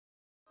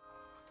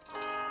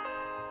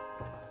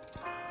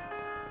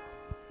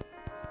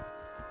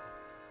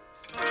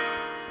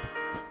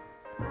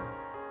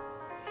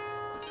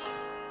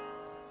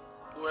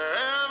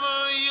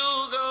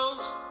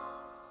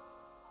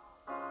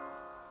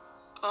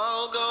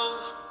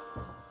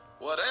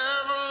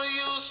Whatever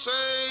you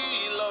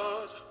say,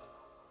 Lord,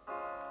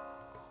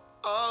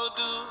 I'll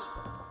do.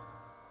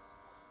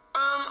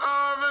 I'm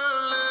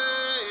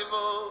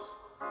available.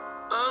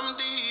 I'm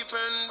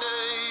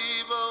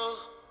dependable.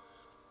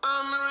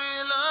 I'm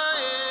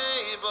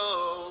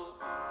reliable.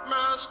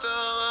 Master,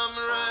 I'm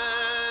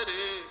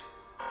ready.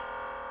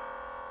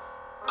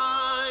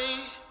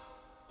 I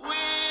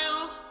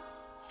will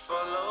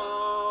follow.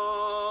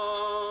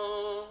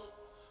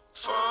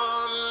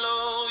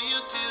 Follow you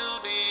till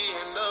the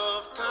end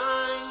of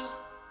time.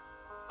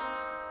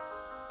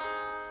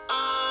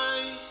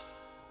 I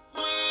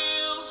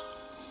will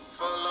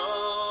follow.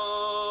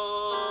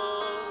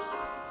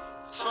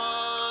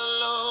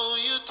 Follow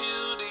you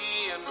till the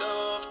end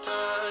of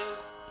time.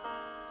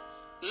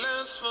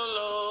 Let's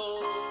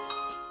follow.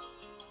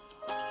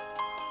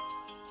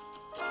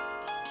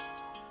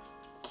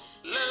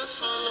 Let's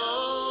follow.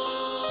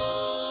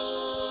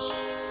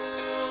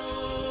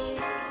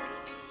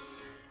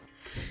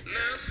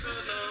 Let's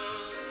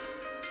follow.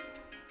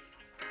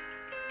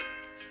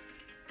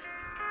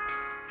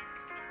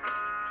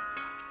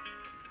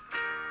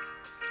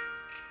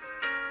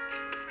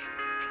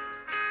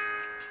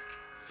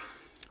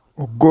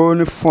 Ògo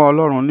ni fún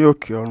Ọlọ́run ní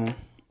òkè ọ̀run.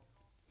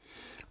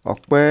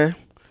 Ọpẹ́,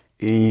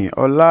 ìyìn,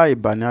 ọlá,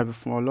 ìbà ni a fi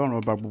fún Ọlọ́run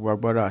ọba gbogbo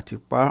agbára àti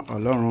ipá,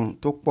 Ọlọ́run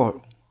tó pọ̀,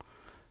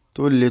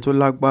 tó le, tó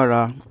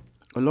lágbára,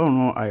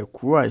 Ọlọ́run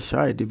àìkú, àìsá,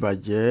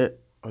 àìdíbàjẹ́,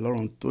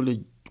 Ọlọ́run tó lè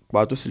pa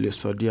tó sì lè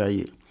sọ di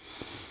ayé.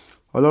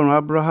 Ọlọ́run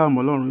Abraham,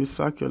 Ọlọ́run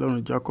Isaac,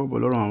 Ọlọ́run Jacob,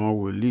 Ọlọ́run àwọn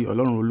wòlíì,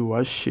 Ọlọ́run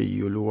Olúwaṣeyì,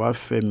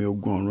 Olúwafẹ́mi,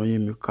 ogun ọ̀run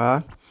yín mi ká.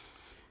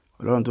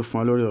 Ọlọ́run tó fún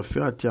wa lórí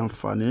ọ̀fẹ́ àti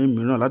àǹfààní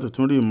mìíràn láti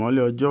tún rí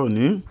ìmọ́lẹ̀ ọjọ́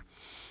òní.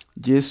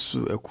 Jésù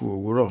ẹ kú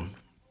òwúrọ̀.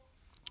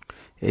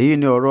 Èyí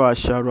ni ọ̀rọ̀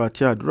àṣàrò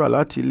àti àdúrà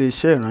láti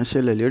iléeṣẹ́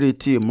ìránṣẹ́ ìlérí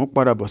tí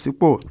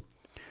ìmúpadàbọ̀sípò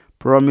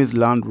Promise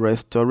Land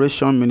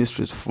Restoration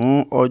Ministries fún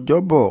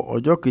ọjọ́bọ̀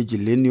ọjọ́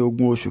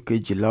 22 oṣù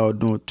kejìlá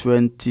ọdún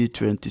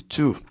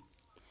 2022.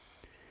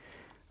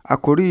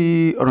 Àkórí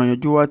ọ̀rọ̀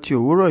ìyànjú wa ti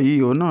òwúrọ̀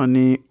yìí òun náà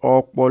ni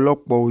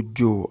ọ̀pọ̀lọpọ̀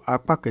òjò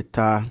apá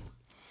kẹta.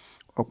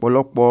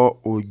 Ọ̀pọ̀lọpọ̀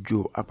òjò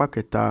apá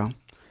kẹta.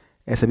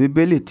 Ẹsẹ̀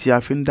bíbélì tí a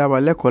fi ń dá wa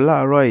lẹ́kọ̀ọ́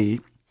láàárọ̀ yìí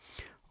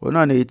òun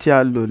náà ni èyí tí a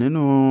lò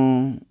nínú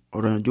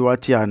ọ̀rọ̀ ìyànjú wa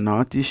ti àná,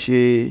 tí ṣe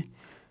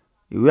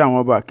ìwé àwọn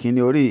ọba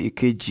kìíní orí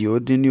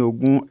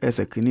ìkejì-ó-dín-ní-ogún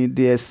ẹsẹ̀ kìíní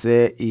dé ẹsẹ̀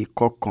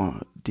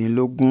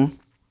ìkọkàndínlógún.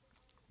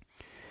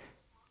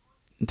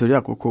 Nítorí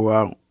àkókò wa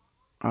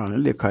a ò ní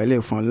lè ka ilé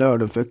fún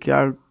ọlọ́run, fẹ́ kí a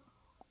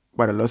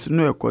padà lọ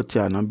sínú ẹ̀kọ́ ti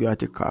àná bí a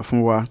ti kà á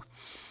fún wa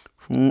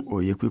fún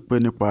òye pípé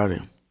nípa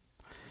rẹ̀.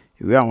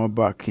 Ìwé àwọn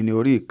ọba kìíní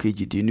orí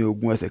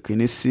ìkejì-dín-ní-ogún ẹsẹ̀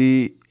kìíní sí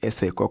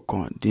ẹsẹ̀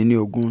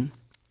ìkọkàndínlógún.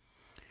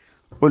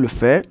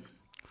 Olùfẹ́,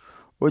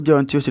 ó jẹ́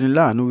ohun tí ó ṣe ní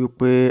láàánú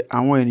wípé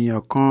àwọn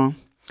ènìyàn kan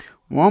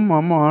wọ́n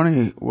mọ̀ọ́mọ̀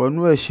rìn wọnú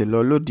ẹ̀ṣẹ̀ lọ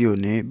lóde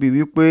òní bí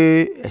wípé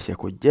ẹ̀ṣẹ̀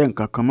kò jẹ́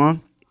nǹkan kan mọ́.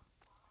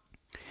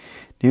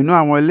 Nínú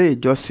àwọn ilé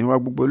ìjọsìn wa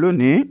gbogbo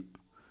lónìí,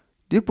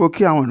 dípò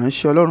kí àwọn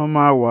ìránṣẹ́ Ọlọ́run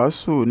máa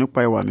wàásù nípa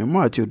ìwà mímọ́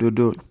àti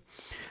òdodo,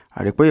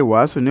 àrí pé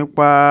ìwàásù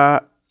nípa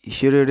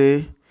ìṣerere,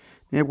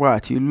 nípa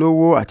àti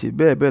lówó àti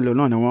bẹ́ẹ̀ bẹ́ẹ̀ lọ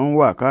náà ni wọ́n ń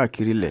wà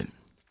káàkiri ilẹ̀.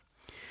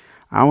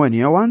 Àwọn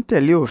ènìyàn wá ń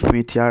tẹ̀lé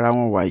òfin ti ara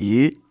wọn wàyí,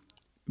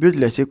 bí ó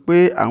tilẹ̀ ṣe pé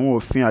àwọn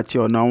òfin àti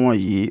ọ̀nà wọn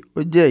yìí ó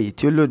jẹ́ èyí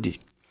tí ó lòdì.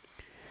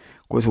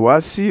 Kò sì wá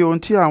sí ohun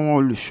tí àwọn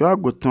olùṣọ́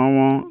àgùntàn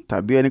wọn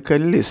tàbí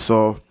ẹnikẹ́ni lè sọ.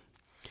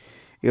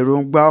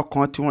 Èròǹgbà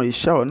ọkàn tí wọ́n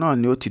ìṣá ọ̀ náà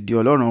ni ó ti di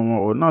Ọlọ́run wọn,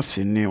 òun náà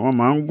sì ni wọ́n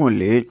máa ń gùn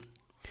lé.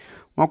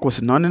 Wọn kò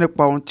sì náání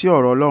nípa ohun tí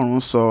ọ̀rọ̀ Ọlọ́run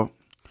sọ.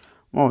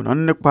 Wọn ò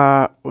náání nípa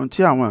ohun tí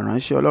àwọn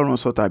ìránṣẹ́ Ọlọ́run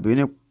sọ tàbí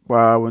nípa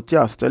ohun tí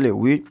àsọtẹ́lẹ̀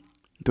wí.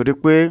 Nítorí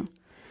pé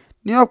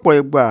ní ọ̀pọ̀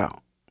ìgbà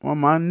wọ́n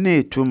máa ń ní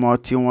ìtumọ̀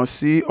tiwọn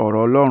sí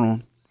ọ̀rọ̀ Ọlọ́run,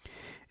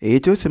 èyí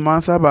tí ó sì máa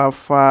ń sábà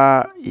fa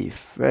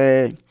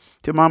ìfẹ́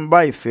tí ó máa ń bá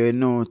ìfẹ́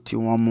inú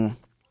tiwọn mu.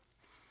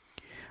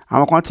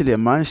 Àwọn kan tilẹ̀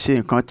máa ń ṣe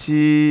nǹkan tí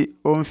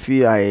ó ń fi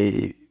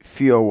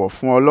àìfi ọ̀wọ̀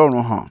fún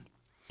Ọlọ́run hàn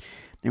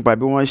nípa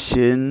bí wọ́n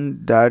ṣe ń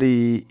darí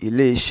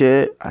ilé iṣẹ́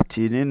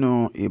àti nínú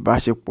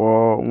ìbáṣepọ̀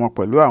wọn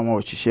pẹ̀lú àwọn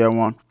òṣìṣẹ́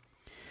wọn,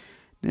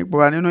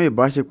 nípa nínú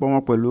ìbáṣepọ̀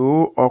wọn pẹ̀lú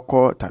ọkọ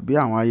tàbí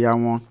àwọn aya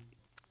wọn,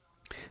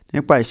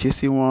 nípa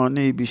ìṣesí wọn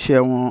ní ibi iṣẹ́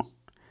wọn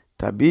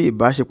tàbí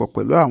ìbáṣepọ̀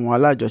pẹ̀lú àwọn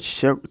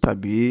alájọṣiṣẹ́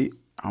tàbí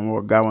àwọn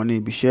ọ̀gá wọn ní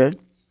ibi iṣẹ́,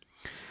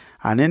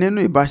 àní nínú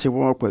ìbáṣepọ̀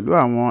wọn pẹ̀lú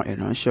àwọn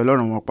ìránṣẹ́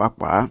Ọlọ́run wọn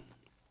pàápàá.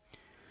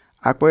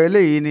 Àpẹẹrẹ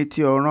eléyìí ni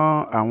ti ọ̀ràn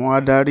àwọn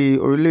adarí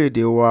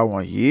orílẹ̀-èdè wa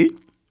wọ̀nyí.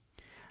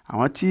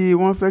 Àwọn tí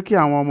wọ́n fẹ́ kí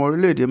àwọn ọmọ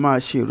orílẹ̀-èdè máa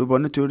ṣe ìrúbọ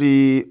nítorí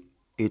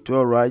ètò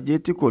ọrọ̀ ajé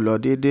tí kò lọ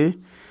déédé,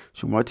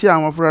 ṣùgbọ́n tí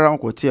àwọn fúnra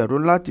wọn kò tiẹ̀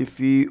ronú láti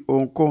fi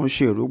ohunkóhun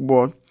ṣe ìrúbọ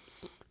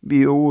bí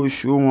owó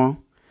oṣù wọn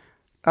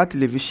láti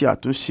lè fi ṣe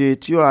àtúnṣe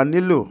tí a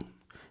nílò,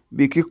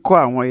 bí kíkọ́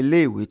àwọn ilé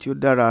ìwé tí ó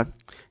dára,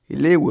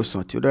 ilé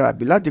ìwòsàn tí ó dára,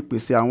 àbí láti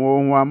pèsè àwọn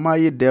ohun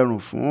amáyédẹrùn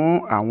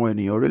fún àwọn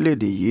ènìyàn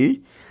orílẹ̀-èdè yìí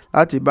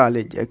láti bá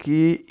lè jẹ́ kí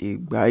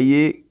ìgbé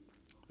ayé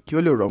kí ó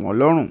lè rọ̀ wọ́n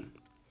lọ́rùn.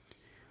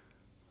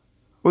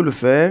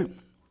 Olùfẹ́,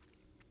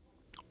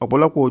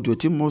 ọ̀pọ̀lọpọ̀ òjò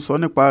tí mo sọ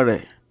nípa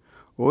rẹ̀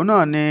òun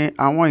náà ni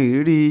àwọn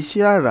ìrírí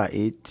iṣẹ́ àrà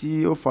èyí tí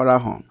ó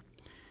farahàn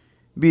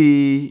bí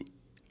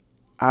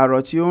arọ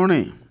tí ó ń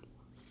rìn,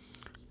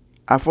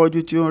 afọ́jú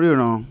tí ó ń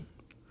ríran,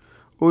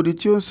 odi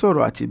tí ó ń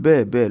sọ̀rọ̀ àti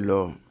bẹ́ẹ̀ bẹ́ẹ̀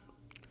lọ.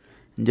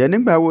 Ǹjẹ́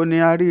nígbà wo ni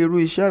a rí irú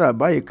iṣẹ́ àrà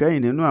báyìí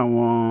kẹ́yìn nínú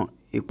àwọn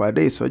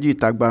ìpàdé ìsọjí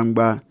ìta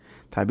gbangba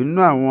tàbí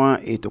nínú àwọn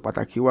ètò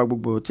pàtàkì wa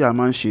gbogbo tí a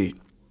máa ń ṣe?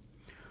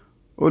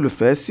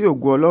 Olùfẹ́ sí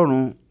ògo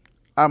Ọlọ́run,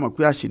 a mọ̀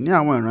pé a sì ní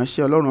àwọn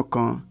ìránṣẹ́ Ọlọ́run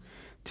kan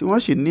tí wọ́n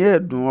sì ní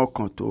ẹ̀dùn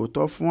ọkàn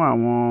tòótọ́ fún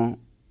àwọn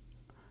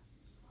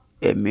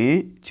ẹ̀mí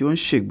tí ó ń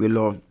ṣègbé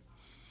lọ.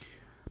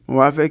 Mo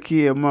wá fẹ́ kí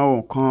ẹ mọ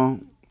ohun kan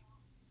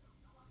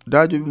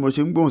dájú bí mo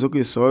ṣe ń gbóhùn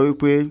sókè sọ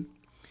wípé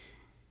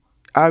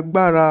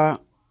agbára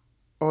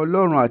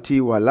Ọlọ́run àti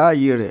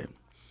ìwàláàyè rẹ̀,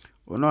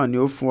 òun náà ni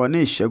ó fún ọ ní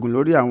ìṣẹ́gun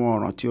lórí àwọn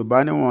ọ̀ràn tí o bá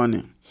níwọ̀n ni.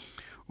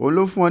 Òun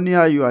ló fún ọ ní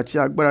ayọ̀ àti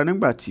agbára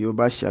nígbà tí o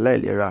bá ṣe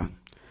aláìlera.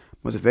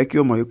 Mo sì fẹ́ kí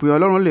o mọ̀ wípé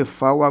Ọlọ́run lè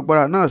fa ọwọ́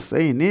agbára náà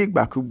sẹ́yìn ní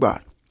ìgbàkúgbà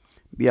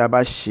bí a bá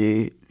ṣe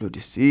lòdì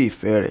sí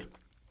ìfẹ́ rẹ̀.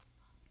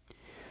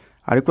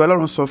 A rí pé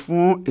Ọlọ́run sọ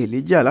fún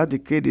Èlíjà láti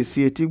kéde sí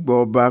etígbọ̀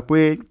ọba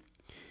pé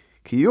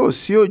kì yóò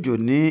sí òjò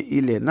ní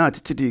ilẹ̀ náà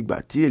títí di ìgbà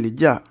tí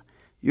Èlíjà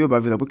yóò bá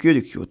fi sọ pé kí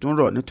òjò kí ó tún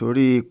rọ̀,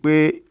 nítorí pé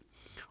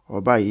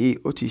ọba yìí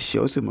ó ti ṣẹ̀,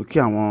 ó sì mú kí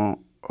àwọn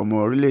ọmọ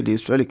orílẹ̀-èdè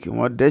Ísírẹ́lì kí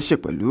wọ́n dẹ́ṣẹ̀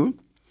pẹ̀lú.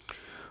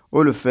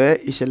 Olùfẹ́,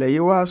 ìṣẹ̀lẹ̀ yìí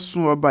wá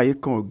sún ọba yìí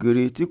kan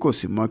ògiri tí kò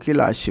sì mọ̀ kí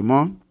là á ṣe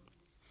mọ́.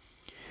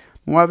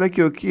 Mo wá fẹ́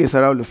kí o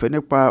kíyèsára olùfẹ́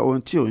nípa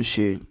ohun tí ò ń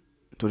ṣe,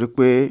 torí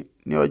pé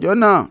ní ọjọ́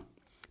náà,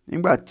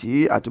 nígbà tí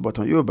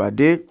àtúbọ̀tán yóò bá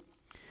dé,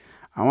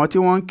 àwọn tí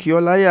wọ́n ń kì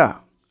ọ́ láyà,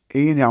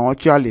 èyí ni àwọn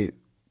tí a lè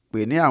pè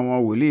ní àwọn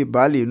wòlíì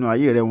Báálì inú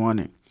ayé rẹ wọn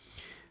ni.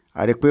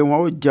 A rí pé wọn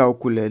ó já ọ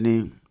kulẹ̀ ni,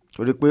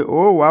 torí pé ó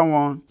wá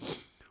wọn,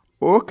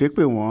 ó ké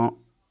pè wọ́n,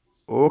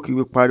 ó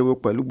kígbe pariwo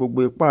pẹ̀lú gbogbo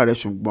ipá rẹ̀,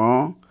 ṣùgbọ́n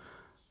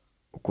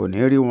kò ní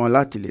rí wọn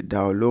láti lè dá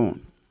ọ lóhùn.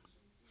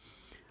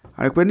 A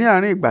rí pé ní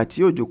àárín ìgbà tí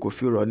òjò kò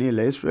fi rọ̀ ní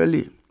ilẹ̀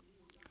Ísírẹ́lì,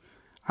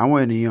 àwọn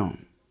ènìyàn,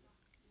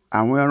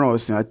 àwọn ẹran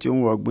ọ̀sìn àti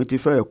ohun ọ̀gbìn ti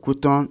fẹ́rẹ̀ kú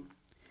tán.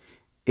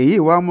 Èyí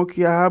wá mú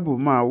kí Áhábù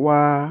máa wá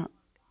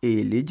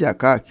Èlíjà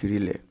káàkiri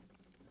ilẹ̀.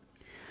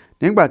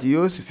 Nígbà tí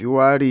yóò sì fi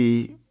wá rí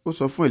i, ó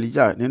sọ fún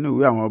Èlíjà nínú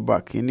ìwé àwọn ọba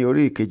kìíní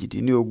orí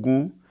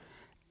ìkejìdínlógún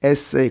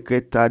ẹsẹ̀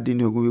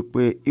ìkẹtàdínlógún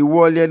wípé ìwọ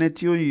lé ẹni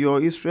tí ó ń yọ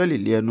Ísírẹ́lì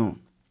lẹ́nu.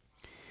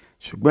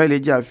 Ṣùgbọ́n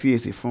Èlíjà fi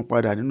èsì fún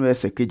padà nínú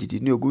ẹsẹ̀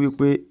kejìdínlógún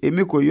wípé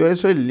èmi kò yọ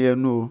Ísírẹ́lì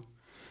lẹ́nu o,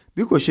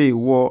 bí kò ṣe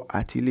ìwọ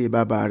àti ilé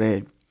bàbá rẹ,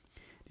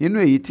 nínú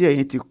èyí tí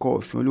ẹ̀yin ti kọ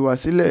òfin Olúwa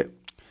sílẹ̀,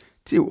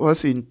 tí ìwọ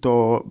sì ń tọ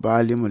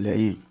Báálímù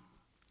lẹ́yìn.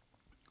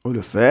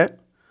 Olùfẹ́,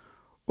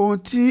 ohun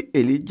tí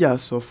Èlíjà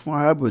sọ fún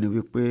Áhábù ni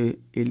wípé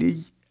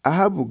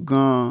Áhábù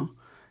gan-an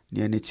ni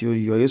ẹni tí ó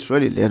yọ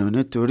Ísírẹ́lì lẹ́nu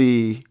nítorí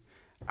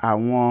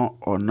àwọn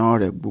ọ̀nà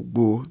rẹ̀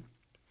gbogbo.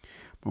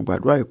 Mo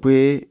gbàdúrà pé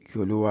kí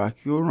Olúwa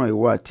kí ó ràn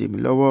ìwọ àti èmi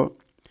lọ́wọ́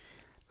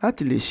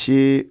láti lè ṣe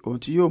ohun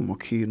tí yóò mú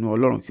kí inú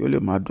Ọlọ́run kí ó lè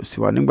máa dùn sí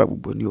wa nígbà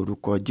gbogbo ní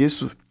orúkọ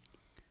Jésù.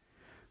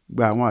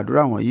 Gba àwọn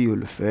àdúrà wọ̀nyí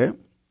olùfẹ́.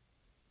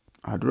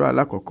 Àdúrà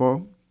alákọ̀ọ́kọ́: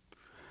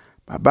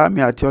 bàbá mi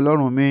àti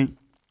Ọlọ́run mi,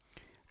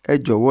 ẹ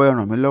jọ̀wọ́ ẹ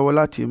ràn mí lọ́wọ́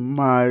láti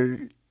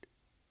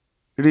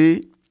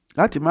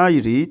má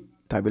rí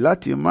tàbí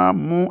láti má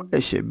mú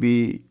ẹ̀ṣẹ̀ bí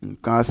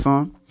nǹkan asán.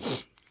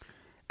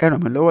 Ẹ ràn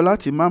mí lọ́wọ́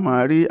láti má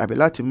máa rí àbí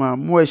láti má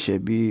mú ẹ̀ṣẹ̀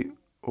bí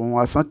ohun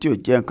asán tí ò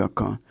jẹ́ nǹkan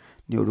kan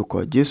ní orúkọ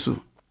Jésù.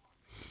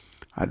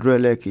 Àdúrà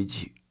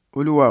ẹlẹ́ẹ̀kejì: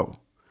 Olúwa o,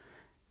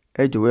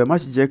 ẹ jọ̀wọ́ ẹ má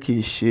ṣe jẹ́ kí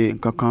n ṣe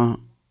nǹkan kan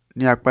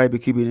ní apá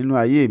ibikíbi nínú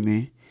ayé mi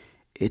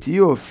èyí tí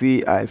yóò fi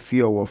àìfi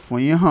ọ̀wọ̀ fún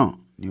yín hàn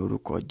ní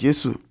orúkọ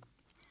Jésù.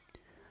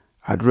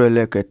 Àdúrà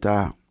ẹlẹ́ẹ̀kẹta: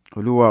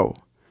 Olúwa o,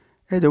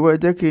 ẹ jọ̀wọ́ ẹ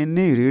jẹ́ kí n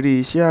ní ìrírí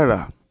iṣẹ́ àrà,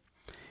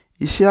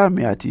 iṣẹ́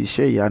àmì àti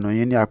iṣẹ́ ìyanu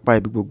yín ní apá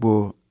ibi gbogbo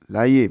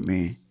láyé mi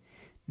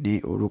ní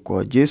orúkọ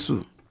Jésù.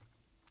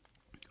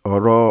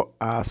 Ọ̀rọ̀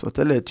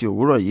àsọtẹ́lẹ̀ ti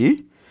òwúrọ̀ yìí,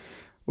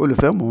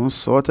 olùfẹ́, mò ń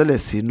sọ tẹ́lẹ̀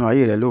sínú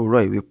ayé rẹ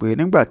lówùúrọ̀ yìí wípé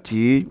nígbà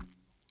tí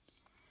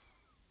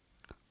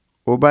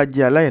o bá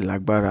jẹ́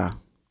aláìlágbára,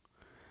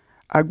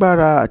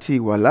 agbára àti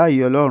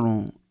ìwàláàyè Ọlọ́run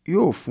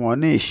yóò fún ọ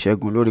ní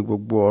ìṣẹ́gun lórí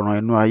gbogbo ọ̀ràn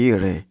inú ayé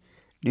rẹ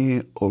ní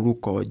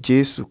orúkọ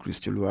Jésù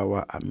Kristi Olúwa wa.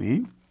 Àmín.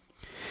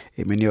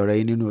 Èmi ni ọ̀rẹ́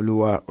yín nínú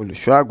Olúwa,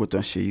 olùṣọ́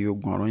àgùntàn Ṣèyí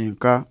Ogun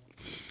Ọ̀rúnyìnká.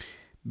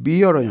 Bí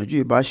ọ̀rọ̀ ìyànjú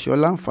yìí bá ṣe ọ́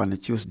láǹfààní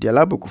tí o sì di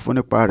alábùkún fún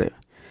nípa rẹ̀,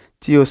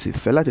 tí o sì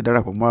fẹ́ láti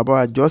darapọ̀ mọ́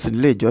abáwá jọ́sìn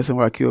nílé ìjọsìn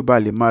wa kí o bá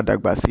lè máa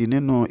dàgbà sí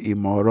nínú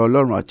ìmọ̀ ọ̀rọ̀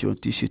Ọlọ́run àti ohun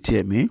tí í ṣe ti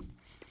ẹ̀mí.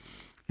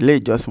 Ilé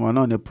ìjọsìn wa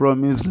náà ni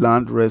Promise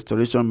Land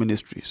Restoration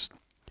Ministries,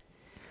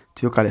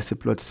 tí ó kalẹ̀ sí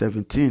plot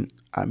 17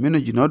 Aminu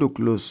Jinadu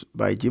Close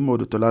by Jimoh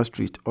Odutola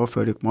Street off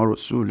Eric Moro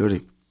Surulere.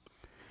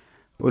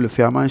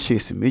 Olùfẹ́, a máa ń ṣe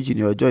ìsìn méjì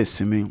ní ọjọ́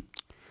ìsinmi.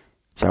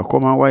 Tí àkọ́kọ́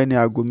máa ń wáyé ní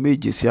aago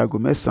 7 sí aago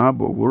 9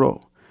 àbọ̀ òwúrọ̀,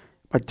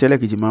 pàtí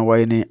ẹlẹ́kejì máa ń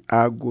wáyé ní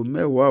aago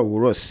 10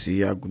 òwúrọ̀ sí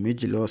aago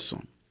 12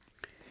 ọ̀sán.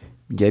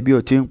 Ǹjẹ́ bí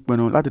o ti ń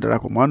pinnu láti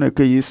darapọ̀ mọ́ ọ̀nà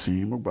èkéyìí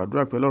ìsìn, mo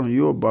gbàdúrà pé Ọlọ́run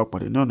yóò bá ọ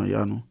pàdé ní ọ̀nà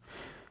ìyanu,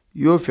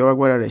 yóò fi ọwọ́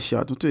agbára rẹ̀ ṣe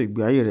àtúntò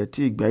ìgbé ayé rẹ tí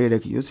ìgbé ayé rẹ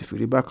kì yóò sì fi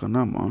rí bákan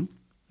náà mọ́.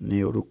 Ní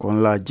orúkọ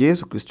ńlá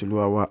Jésù Kristi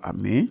Olúwa wa.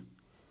 Àmín.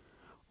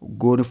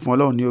 Ògo ni fún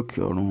Ọlọ́run ní òkè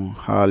ọ̀run.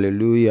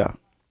 Hallelujah.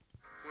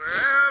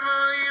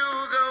 Wherever you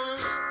go,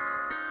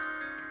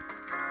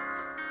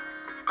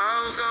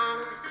 I'll go.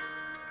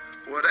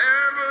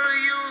 Whatever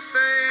you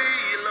say,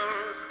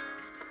 Lord,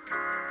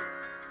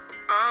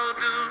 I'll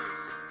do.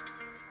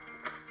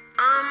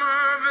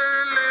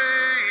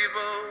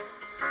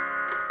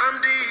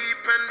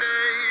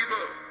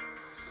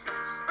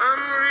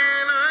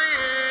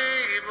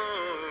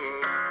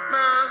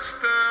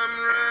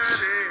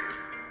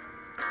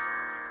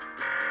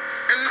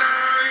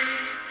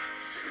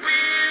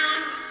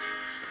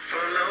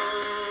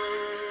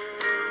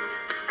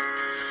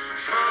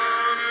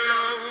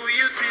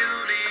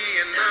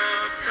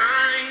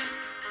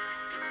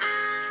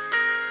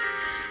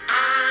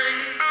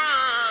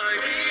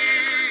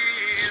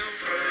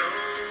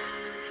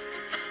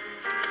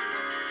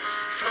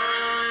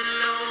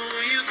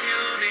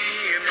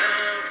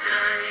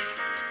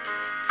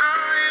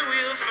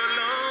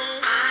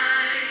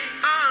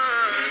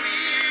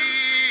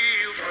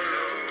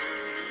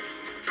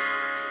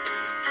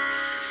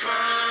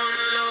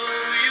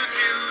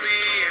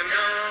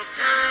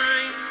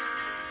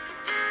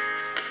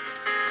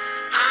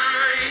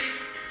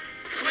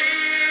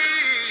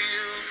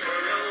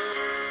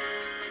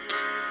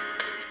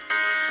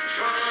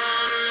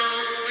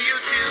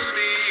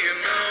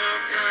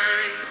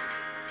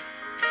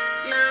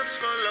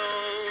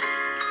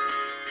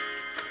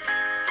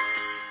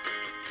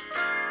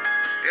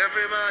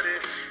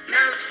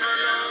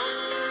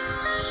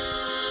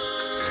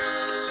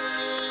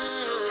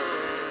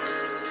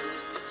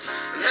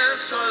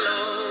 solo.